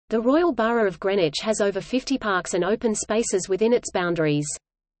The Royal Borough of Greenwich has over 50 parks and open spaces within its boundaries.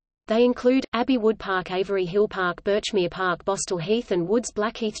 They include, Abbey Wood Park, Avery Hill Park, Birchmere Park, Bostel Heath and Woods,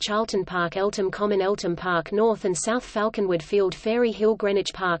 Blackheath, Charlton Park, Eltham Common, Eltham Park North and South, Falconwood Field, Fairy Hill,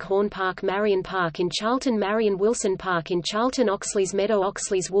 Greenwich Park, Horn Park, Marion Park in Charlton, Marion Wilson Park in Charlton, Oxley's Meadow,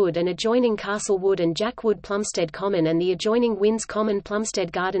 Oxley's Wood and adjoining Castle Wood and Jack Wood, Plumstead Common and the adjoining Winds Common,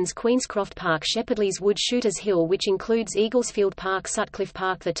 Plumstead Gardens, Queenscroft Park, Shepherdleys Wood, Shooters Hill, which includes Eaglesfield Park, Sutcliffe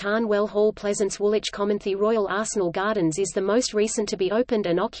Park, the Tarnwell Hall, Pleasance, Woolwich Common. The Royal Arsenal Gardens is the most recent to be opened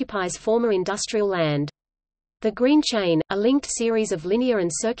and occupies former industrial land. The Green Chain, a linked series of linear and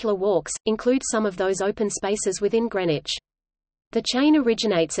circular walks, include some of those open spaces within Greenwich. The chain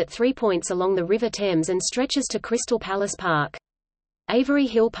originates at 3 points along the River Thames and stretches to Crystal Palace Park. Avery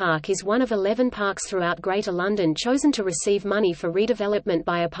Hill Park is one of 11 parks throughout Greater London chosen to receive money for redevelopment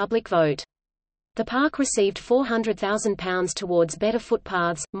by a public vote. The park received £400,000 towards better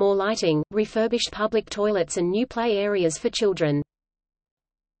footpaths, more lighting, refurbished public toilets and new play areas for children.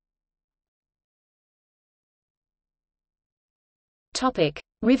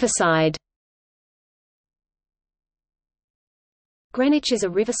 Riverside. Greenwich is a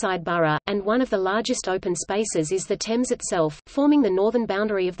riverside borough, and one of the largest open spaces is the Thames itself, forming the northern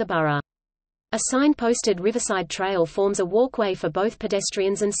boundary of the borough. A sign-posted Riverside Trail forms a walkway for both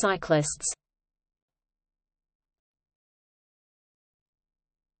pedestrians and cyclists.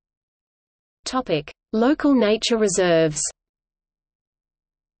 Local nature reserves.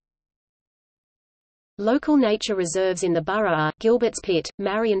 Local nature reserves in the borough are, Gilbert's Pit,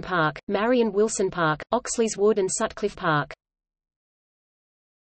 Marion Park, Marion Wilson Park, Oxley's Wood and Sutcliffe Park.